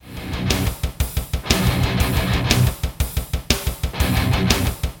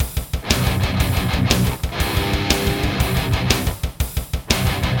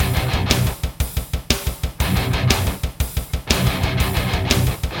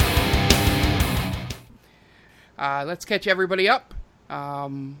let's catch everybody up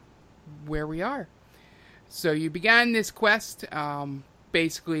where we are. So you began this quest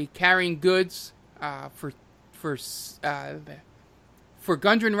basically carrying goods for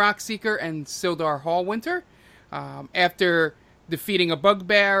Gundren Rockseeker and Sildar Hallwinter. After defeating a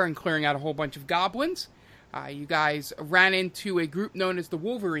bugbear and clearing out a whole bunch of goblins, you guys ran into a group known as the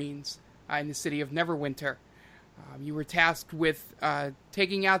Wolverines in the city of Neverwinter. You were tasked with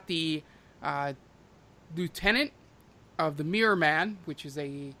taking out the lieutenant of the Mirror Man, which is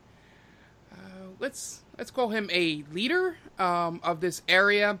a let's call him a leader of this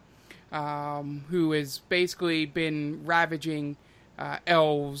area, who has basically been ravaging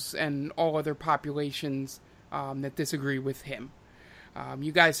elves and all other populations that disagree with him.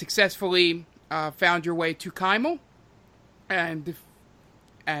 You guys successfully found your way to Kymel and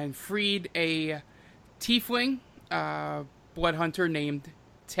freed a tiefling blood hunter named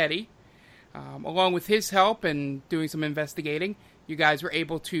Teddy. Along with his help and doing some investigating, you guys were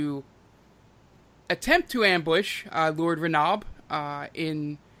able to attempt to ambush Lord Renab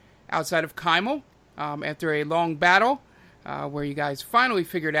outside of Kymel after a long battle, where you guys finally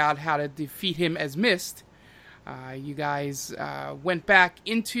figured out how to defeat him as Mist. You guys went back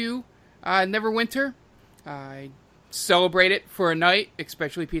into Neverwinter, celebrated for a night,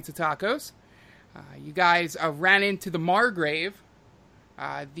 especially pizza tacos. You guys ran into the Margrave,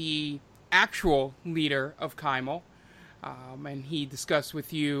 the actual leader of Kymel, and he discussed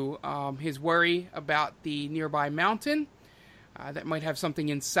with you his worry about the nearby mountain that might have something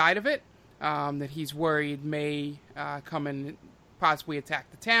inside of it that he's worried may come and possibly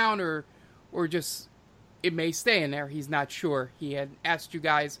attack the town, or just it may stay in there. He's not sure. He had asked you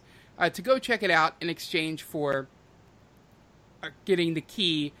guys to go check it out in exchange for getting the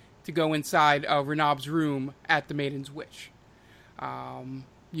key to go inside Renab's room at the Maiden's Wish.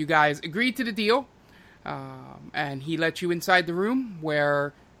 You guys agreed to the deal, and he let you inside the room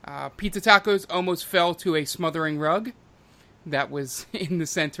where Pizza Tacos almost fell to a smothering rug that was in the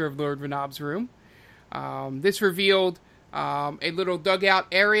center of Lord Renab's room. This revealed a little dugout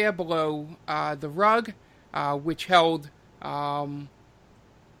area below the rug, which held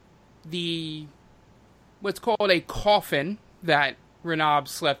what's called a coffin that Renab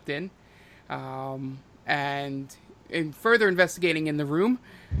slept in. And in further investigating in the room,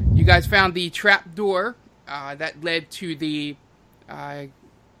 you guys found the trap door that led to the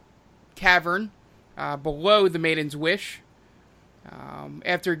cavern below the Maiden's Wish.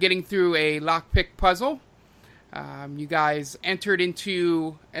 After getting through a lockpick puzzle, you guys entered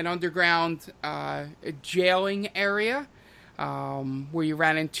into an underground jailing area where you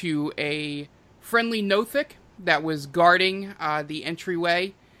ran into a friendly Nothic that was guarding the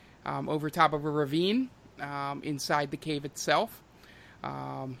entryway over top of a ravine inside the cave itself.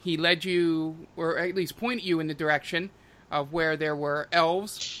 He led you, or at least pointed you in the direction of where there were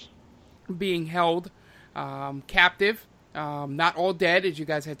elves being held captive. Not all dead, as you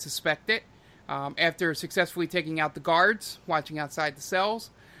guys had suspected. After successfully taking out the guards watching outside the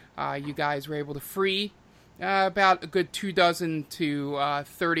cells, you guys were able to free about a good 24 to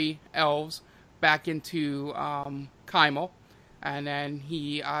 30 elves back into Kymel. And then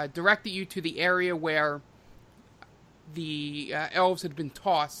he directed you to the area where the elves had been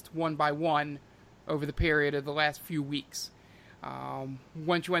tossed one by one over the period of the last few weeks.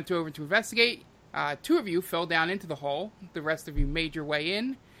 Once you went over to investigate, two of you fell down into the hole. The rest of you made your way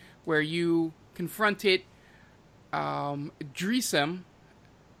in, where you confronted Dreesem,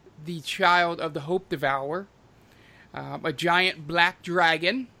 the child of the Hope Devourer, a giant black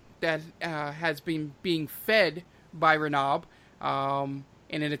dragon that has been being fed by Renab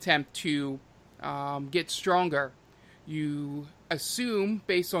in an attempt to get stronger. You assume,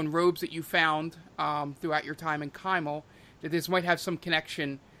 based on robes that you found throughout your time in Kymel, that this might have some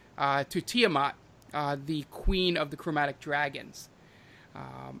connection to Tiamat, the queen of the chromatic dragons.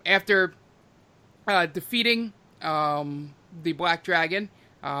 After defeating the black dragon,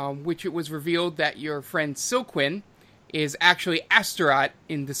 which it was revealed that your friend Silquin is actually Astaroth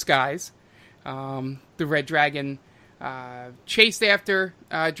in disguise, the red dragon chased after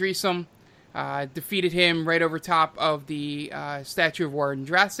Dreesem, defeated him right over top of the statue of Warren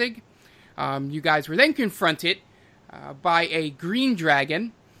Drassig. You guys were then confronted by a green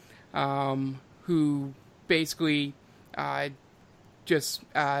dragon, who basically just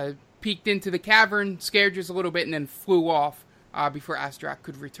peeked into the cavern, scared you a little bit, and then flew off before Astrak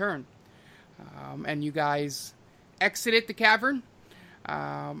could return. And you guys exited the cavern,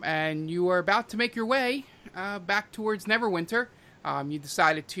 and you were about to make your way back towards Neverwinter. You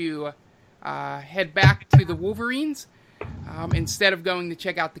decided to head back to the Wolverines instead of going to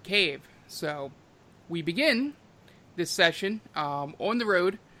check out the cave. So we begin this session on the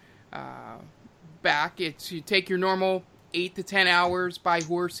road back. You take your normal 8 to 10 hours by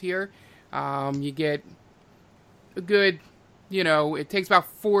horse here. You get a good, it takes about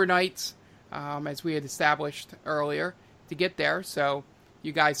 4 nights, as we had established earlier, to get there. So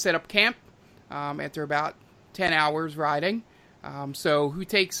you guys set up camp after about 10 hours riding. So who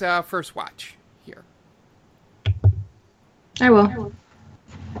takes first watch here? I will.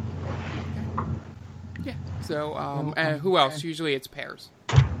 Yeah. So, and who else? Usually it's pairs.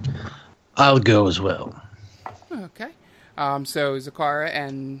 I'll go as well. Okay. So Zakara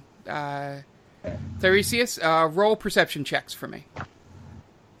and Tiresias, roll perception checks for me.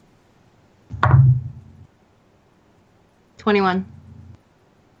 21.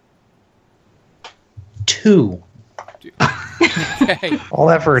 2. Okay. All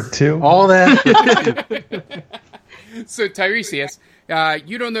that for a 2? All that. So Tiresias,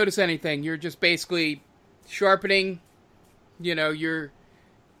 you don't notice anything. You're just basically sharpening, your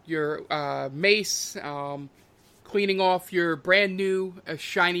mace, cleaning off your brand new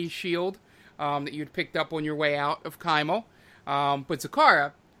shiny shield that you'd picked up on your way out of Kymel. But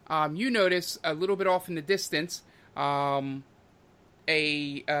Zakara, you notice a little bit off in the distance a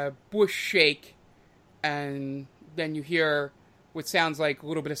bush shake, and then you hear what sounds like a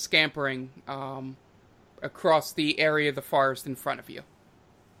little bit of scampering across the area of the forest in front of you.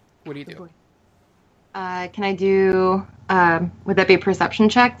 What do you do? Can I do, would that be a perception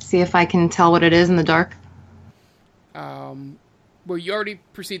check to see if I can tell what it is in the dark? Well, you already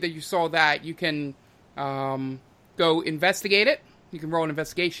perceived that you saw that. You can go investigate it. You can roll an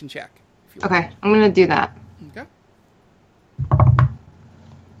investigation check. If you Okay, I'm going to do that. Okay.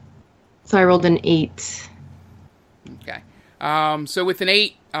 So I rolled an 8. Okay. So with an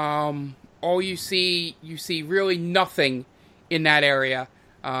 8, all you see really nothing in that area.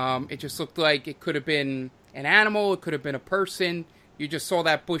 It just looked like it could have been an animal, it could have been a person. You just saw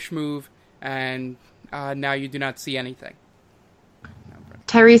that bush move, and now you do not see anything.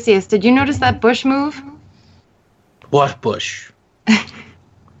 Tiresias, did you notice that bush move? What bush?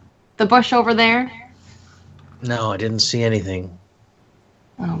 The bush over there? No, I didn't see anything.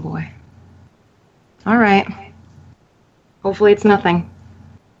 Oh boy. All right. Hopefully it's nothing.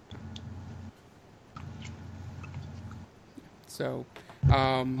 So,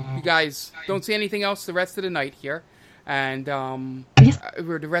 you guys don't see anything else the rest of the night here. And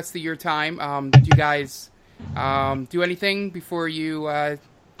for the rest of your time, did you guys do anything before you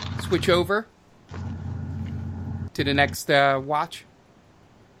switch over to the next watch?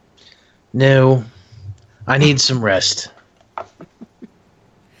 No, I need some rest.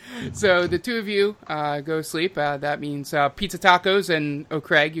 So the two of you go sleep. That means Pizza Tacos and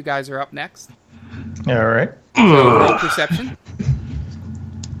O'Craig, you guys are up next. All right. So roll perception.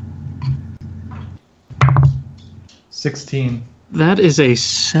 16. That is a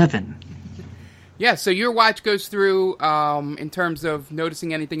 7. Yeah, so your watch goes through in terms of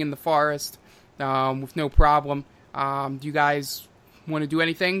noticing anything in the forest with no problem. Do you guys want to do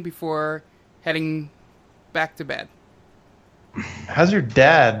anything before heading back to bed? How's your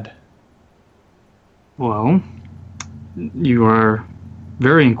dad? Well, you are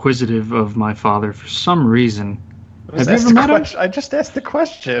very inquisitive of my father for some reason. Have you ever met him? I just asked the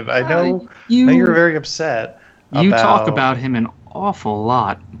question. I know you you're very upset. You talk about him an awful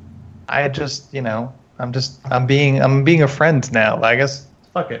lot. I just, I'm being a friend now. I guess,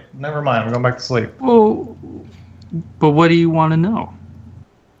 fuck it. Never mind. I'm going back to sleep. Well, but what do you want to know?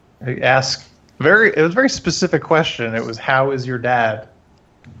 I asked it was a very specific question. It was, how is your dad?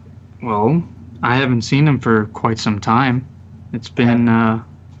 Well, I haven't seen him for quite some time. It's been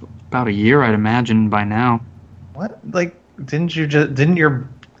about a year, I'd imagine, by now. What? Like, didn't your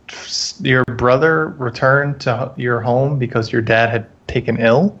brother return to your home because your dad had taken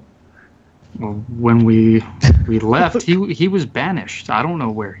ill? Well, when we left, he was banished. I don't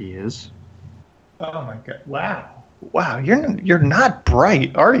know where he is. Oh my god! Wow! You're not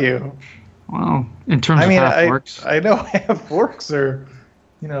bright, are you? Well, in terms of half-orcs. I know half-orcs are,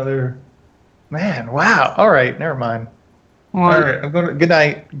 they're... Man, wow. All right, never mind. Well, all right, I'm going to... Good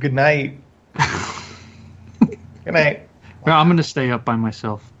night. Good night. Good night. Well, I'm going to stay up by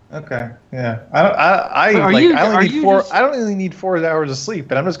myself. Okay, yeah. I only need 4 hours of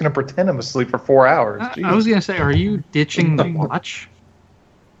sleep, and I'm just going to pretend I'm asleep for 4 hours. I was going to say, are you ditching the watch?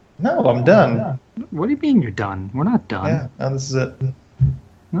 No, I'm done. What do you mean you're done? We're not done. Yeah, no, this is it.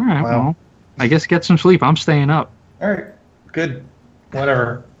 All right, Wow. well, I guess get some sleep. I'm staying up. All right, good.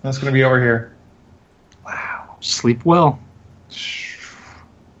 Whatever. That's going to be over here. Wow. Sleep well.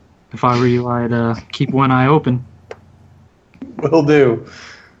 If I were you, I'd keep one eye open. Will do.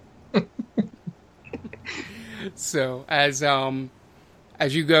 So as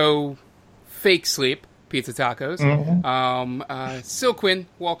you go fake sleep, pizza tacos, Silquin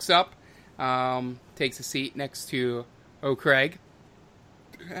walks up, takes a seat next to O'Craig,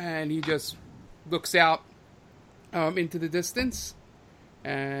 and he just looks out into the distance,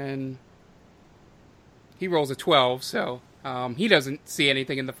 and he rolls a 12, so he doesn't see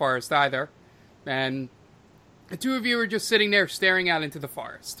anything in the forest either. And the two of you are just sitting there staring out into the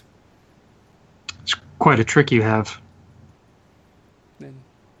forest. It's quite a trick you have. Then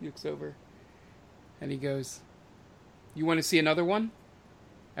he looks over and he goes, "You want to see another one?"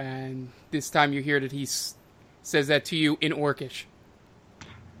 And this time you hear that he says that to you in Orcish.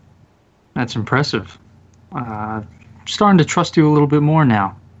 That's impressive. Starting to trust you a little bit more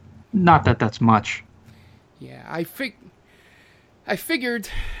now. Not that that's much. Yeah, I figured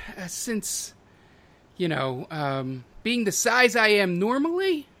since, being the size I am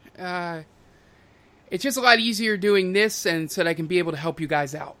normally, it's just a lot easier doing this, and so that I can be able to help you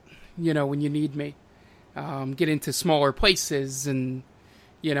guys out, when you need me. Get into smaller places, and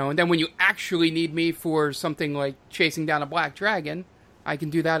then when you actually need me for something like chasing down a black dragon, I can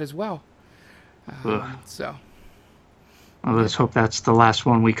do that as well. So. Well, let's hope that's the last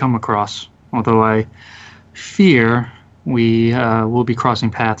one we come across. Although I fear we will be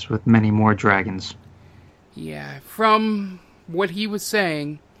crossing paths with many more dragons. Yeah, from what he was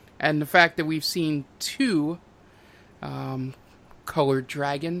saying, and the fact that we've seen 2 colored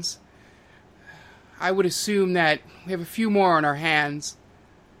dragons, I would assume that we have a few more on our hands.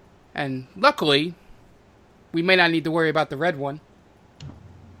 And luckily, we may not need to worry about the red one.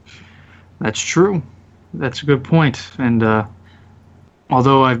 That's true. That's a good point. And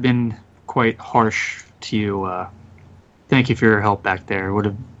although I've been quite harsh to you, thank you for your help back there. It would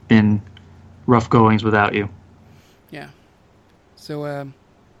have been rough goings without you. Yeah. So,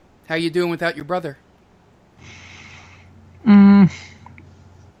 how you doing without your brother?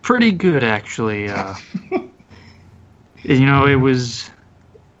 Pretty good, actually. It was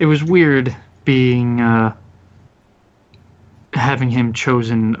weird being having him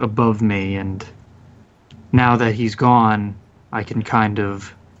chosen above me, and now that he's gone, I can kind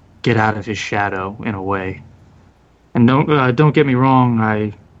of get out of his shadow in a way. And don't get me wrong,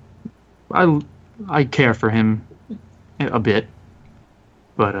 I care for him a bit,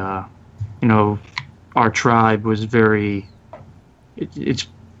 but our tribe was very. It's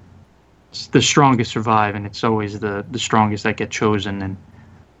the strongest survive, and it's always the strongest that get chosen, and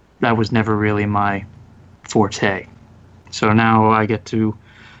that was never really my forte. So now I get to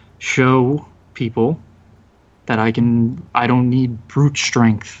show people that I don't need brute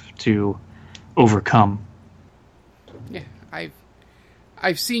strength to overcome. Yeah,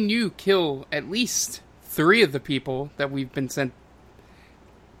 I've seen you kill at least 3 of the people that we've been sent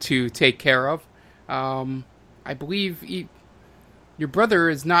to take care of. I believe your brother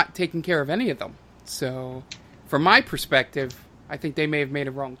is not taking care of any of them. So, from my perspective, I think they may have made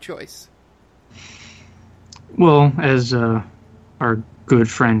a wrong choice. Well, as our good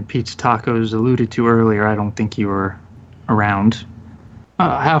friend Pizza Tacos alluded to earlier, I don't think you were around.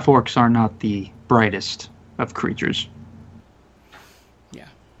 Half-orcs are not the brightest of creatures. Yeah.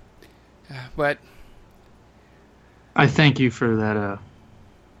 But I thank you for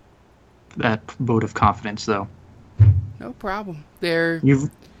that vote of confidence, though. no problem.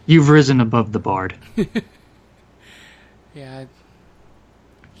 You've risen above the bard. Yeah.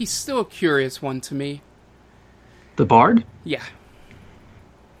 He's still a curious one to me. The bard? Yeah.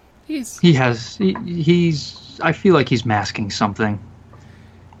 He's I feel like he's masking something.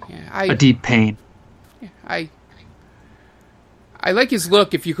 Yeah, a deep pain. Yeah, I like his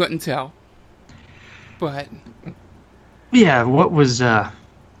look, if you couldn't tell. But yeah, what was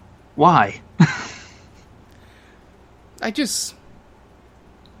why? I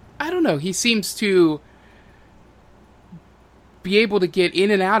don't know. He seems to be able to get in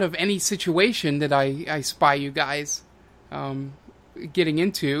and out of any situation that I spy you guys getting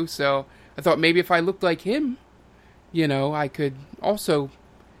into. So I thought maybe if I looked like him, I could also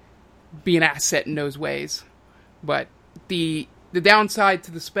be an asset in those ways. But the downside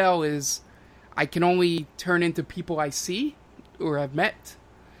to the spell is I can only turn into people I see or have met.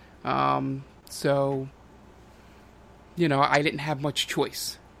 So, I didn't have much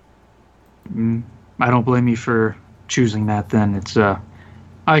choice. I don't blame you for choosing that then. It's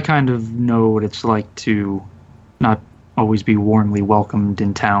I kind of know what it's like to not always be warmly welcomed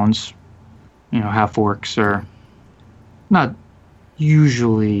in towns. Half-orcs are not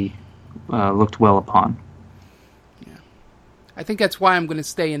usually looked well upon. Yeah. I think that's why I'm going to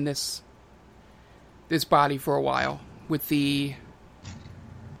stay in this body for a while with the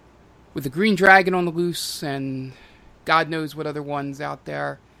with the green dragon on the loose and God knows what other ones out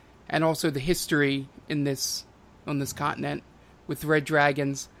there, and also the history on this continent with red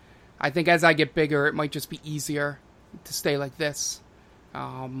dragons, I think as I get bigger, it might just be easier to stay like this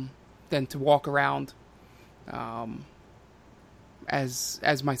than to walk around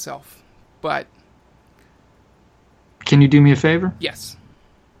as myself. But Can you do me a favor? yes,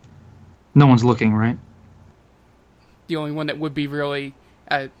 No one's looking, right? the only one that would be really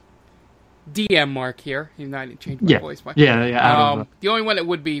DM Mark here. Even though I didn't change my voice much. Yeah. out of The only one that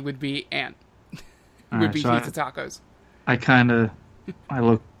would be Ant. Would be so Pizza Tacos. I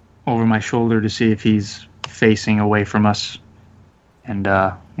look over my shoulder to see if he's facing away from us, and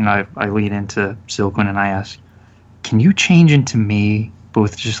I lean into Silquin and I ask, "Can you change into me, but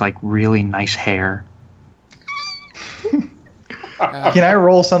with just like really nice hair?" Can I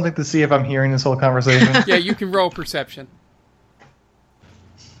roll something to see if I'm hearing this whole conversation? Yeah, you can roll perception.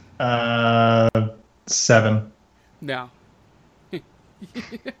 7. No.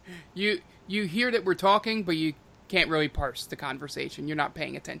 You hear that we're talking, but you can't really parse the conversation. You're not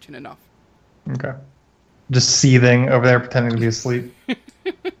paying attention enough. Okay. Just seething over there, pretending to be asleep.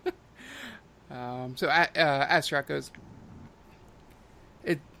 So Astrak goes,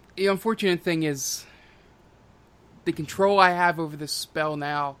 the unfortunate thing is the control I have over this spell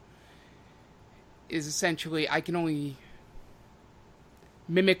now is essentially I can only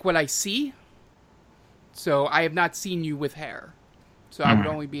mimic what I see. So I have not seen you with hair. So I would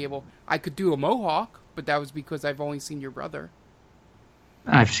only be able... I could do a mohawk, but that was because I've only seen your brother.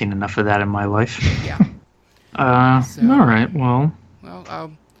 I've seen enough of that in my life. Yeah. All right. Well,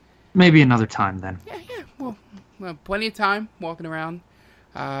 maybe another time then. Yeah. Well, plenty of time walking around.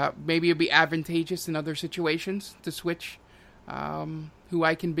 Maybe it'd be advantageous in other situations to switch who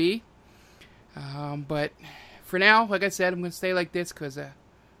I can be. But for now, like I said, I'm going to stay like this because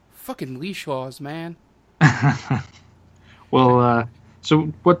fucking leash laws, man. Well, so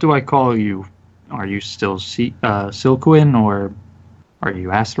what do I call you? Are you still Silquin, or are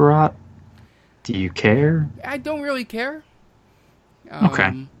you Astaroth? Do you care? I don't really care.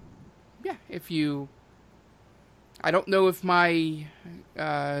 Okay. Yeah, if you... I don't know if my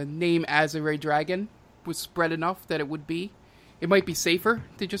name as a Ray Dragon was spread enough that it would be. It might be safer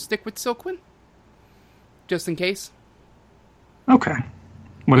to just stick with Silquin. Just in case. Okay.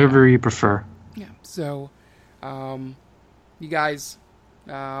 Whatever you prefer. Yeah, so... you guys,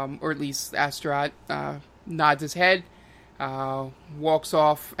 or at least Astaroth, nods his head, walks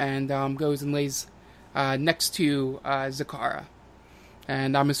off, and goes and lays next to Zakara.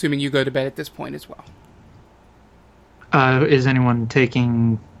 And I'm assuming you go to bed at this point as well. Is anyone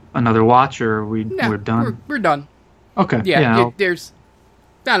taking another watch, or we're done? We're done. Okay. Yeah, there's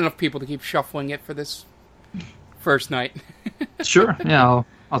not enough people to keep shuffling it for this first night. Sure. Yeah,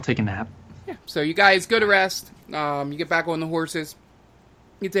 I'll take a nap. Yeah. So you guys go to rest. You get back on the horses.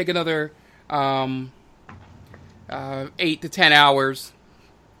 You take another 8 to 10 hours.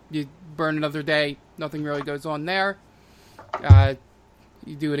 You burn another day. Nothing really goes on there.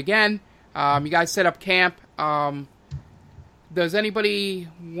 You do it again. You guys set up camp. Does anybody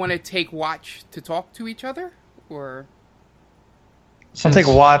want to take watch to talk to each other, or? I'll take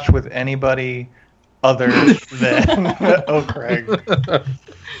a watch with anybody other than Craig.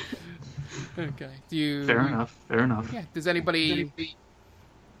 Okay. Do you? Fair enough. Yeah. Does anybody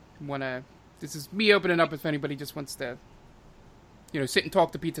want to? This is me opening up. If anybody just wants to, sit and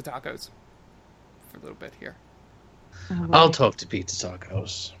talk to Pizza Tacos for a little bit here. I'll talk to Pizza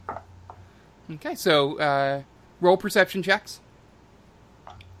Tacos. Okay. So roll perception checks.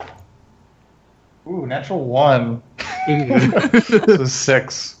 Ooh, natural 1. This is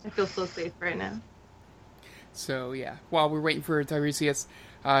 6. I feel so safe right now. So yeah, while we're waiting for Tiresias,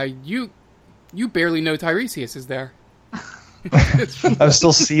 you barely know Tiresias is there. I'm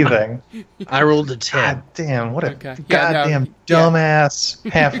still seething. I rolled a 10. God damn, what a Okay. Yeah, goddamn dumbass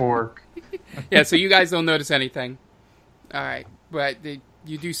half-orc. Yeah, so you guys don't notice anything. All right, but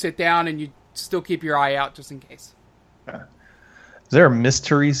you do sit down and you still keep your eye out just in case. Is there a Miss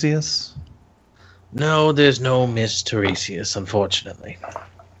Tiresias? No, there's no Miss Tiresias, unfortunately.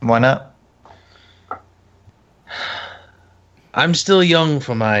 Why not? I'm still young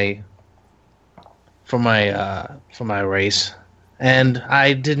for my race, and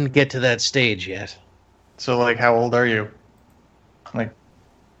I didn't get to that stage yet. So, like, how old are you? Like,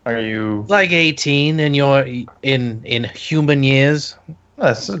 are you... Like 18, and you're in human years.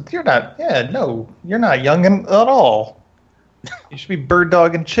 So you're not... Yeah, no, you're not young at all. You should be bird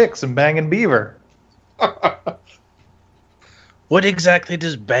dogging chicks and banging beaver. What exactly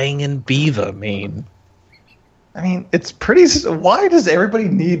does banging beaver mean? I mean, it's pretty. Why does everybody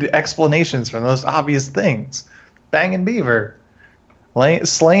need explanations for those obvious things? Banging beaver,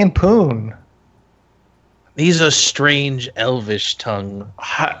 slaying poon, These are strange elvish tongue.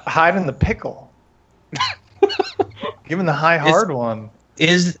 hiding the pickle, giving the high hard one.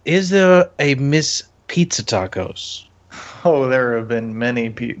 Is there a Miss Pizza Tacos? Oh, there have been many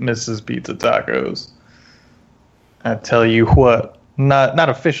Mrs. Pizza Tacos. I tell you what, not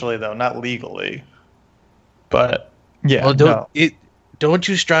officially though, not legally, but yeah. Well, don't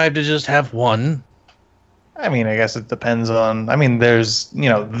you strive to just have one? I mean, I guess it depends on. I mean, there's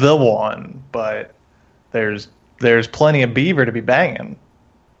the one, but there's plenty of beaver to be banging,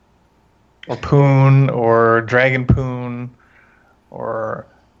 or poon, or dragon poon, or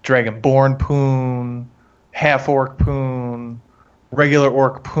dragonborn poon, half orc poon, regular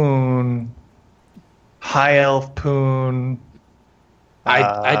orc poon, high elf poon.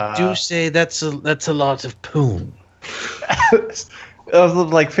 I do say that's a lot of poon. That was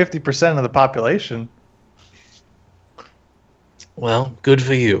like 50% of the population. Well, good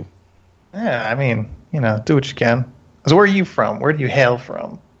for you. Yeah, I mean, do what you can. So where are you from? Where do you hail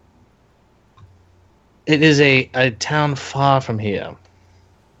from? It is a town far from here.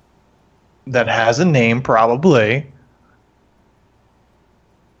 That has a name, probably.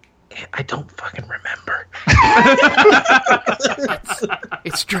 I don't fucking remember.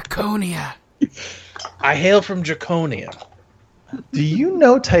 It's Draconia. I hail from Draconia. Do you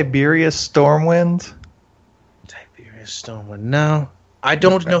know Tiberius Stormwind? Tiberius Stormwind. No, I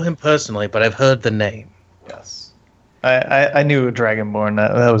don't know him personally, but I've heard the name. Yes, I knew a Dragonborn.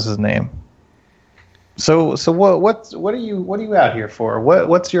 That was his name. So what are you out here for?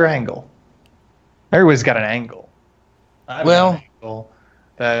 What's your angle? Everybody's got an angle. Well, an angle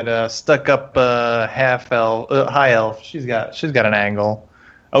that stuck up high elf. She's got an angle.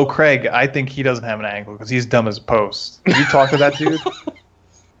 Oh, Craig, I think he doesn't have an angle because he's dumb as a post. Did you talk to that dude?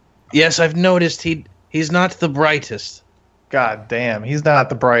 Yes, I've noticed he's not the brightest. God damn, he's not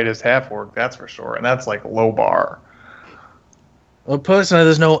the brightest half orc, that's for sure, and that's like low bar. Well, personally,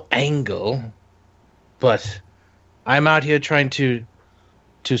 there's no angle, but I'm out here trying to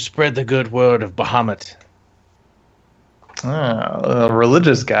spread the good word of Bahamut. A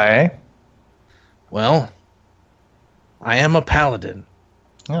religious guy, eh? Well, I am a paladin.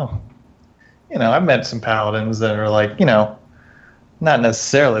 Oh. I've met some paladins that are like, not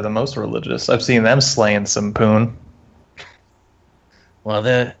necessarily the most religious. I've seen them slaying some poon. Well,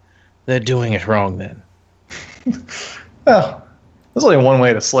 they're doing it wrong then. Well, there's only one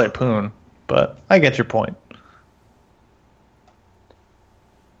way to slay poon, but I get your point.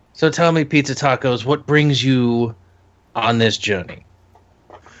 So tell me, Pizza Tacos, what brings you on this journey?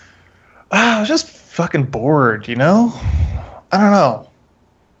 I was just fucking bored, I don't know.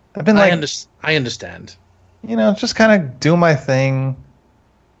 I've been like, I understand. Just kind of doing my thing.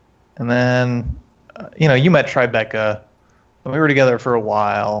 And then, you met Tribeca. We were together for a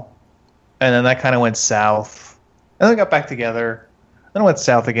while. And then that kind of went south. And then we got back together. Then it went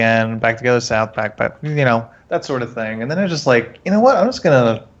south again. Back together, south, back, that sort of thing. And then I was just like, you know what? I'm just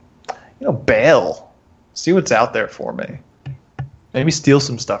going to, bail. See what's out there for me. Maybe steal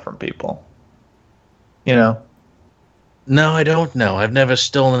some stuff from people. No, I don't know. I've never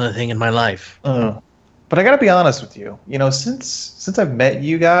stolen anything in my life. But I gotta be honest with you. Since I've met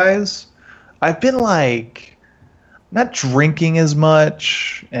you guys, I've been like not drinking as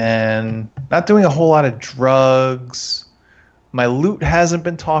much and not doing a whole lot of drugs. My loot hasn't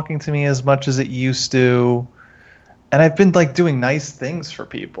been talking to me as much as it used to, and I've been like doing nice things for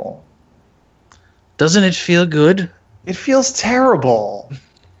people. Doesn't it feel good? It feels terrible.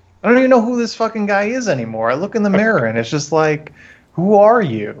 I don't even know who this fucking guy is anymore. I look in the mirror and it's just like, who are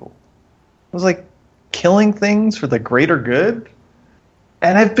you? I was like killing things for the greater good.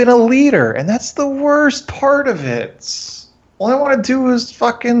 And I've been a leader, and that's the worst part of it. All I want to do is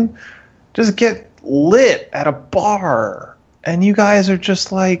fucking just get lit at a bar. And you guys are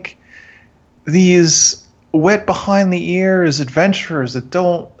just like these wet behind the ears adventurers that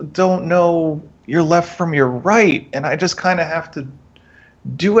don't know your left from your right. And I just kind of have to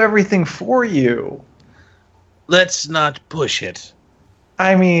do everything for you. Let's not push it.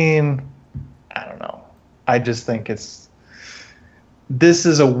 I mean, I don't know. I just think this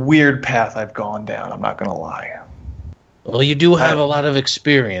is a weird path I've gone down, I'm not going to lie. Well, you do have a lot of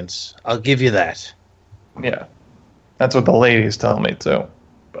experience. I'll give you that. Yeah. That's what the ladies tell me, too.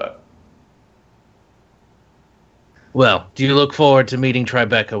 But well, do you look forward to meeting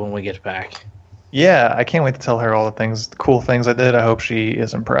Tribeca when we get back? yeah, I can't wait to tell her all the cool things I did. I hope she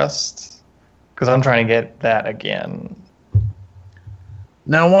is impressed. Because I'm trying to get that again.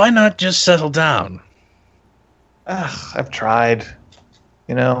 Now, why not just settle down? I've tried.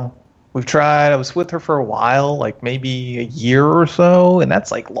 You know, we've tried. I was with her for a while, like maybe a year or so, and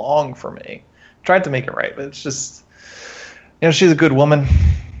that's like long for me. Tried to make it right, but it's just, she's a good woman.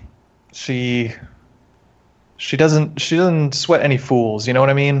 She doesn't sweat any fools. You know what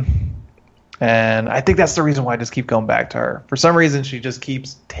I mean? And I think that's the reason why I just keep going back to her. For some reason, she just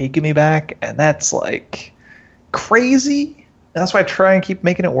keeps taking me back, and that's like crazy. And that's why I try and keep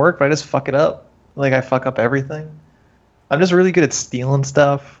making it work, but I just fuck it up. Like, I fuck up everything. I'm just really good at stealing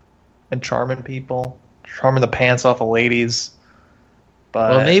stuff and charming people, charming the pants off of ladies.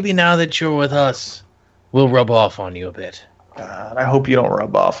 But Well, maybe now that you're with us, we'll rub off on you a bit. God, I hope you don't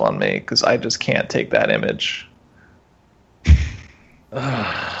rub off on me, because I just can't take that image.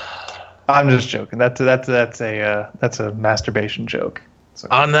 I'm just joking. That's a masturbation joke. So.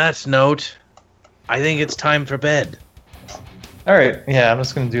 On that note, I think it's time for bed. All right, yeah, I'm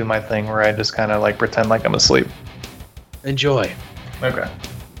just gonna do my thing where I just kind of like pretend like I'm asleep. Enjoy. Okay.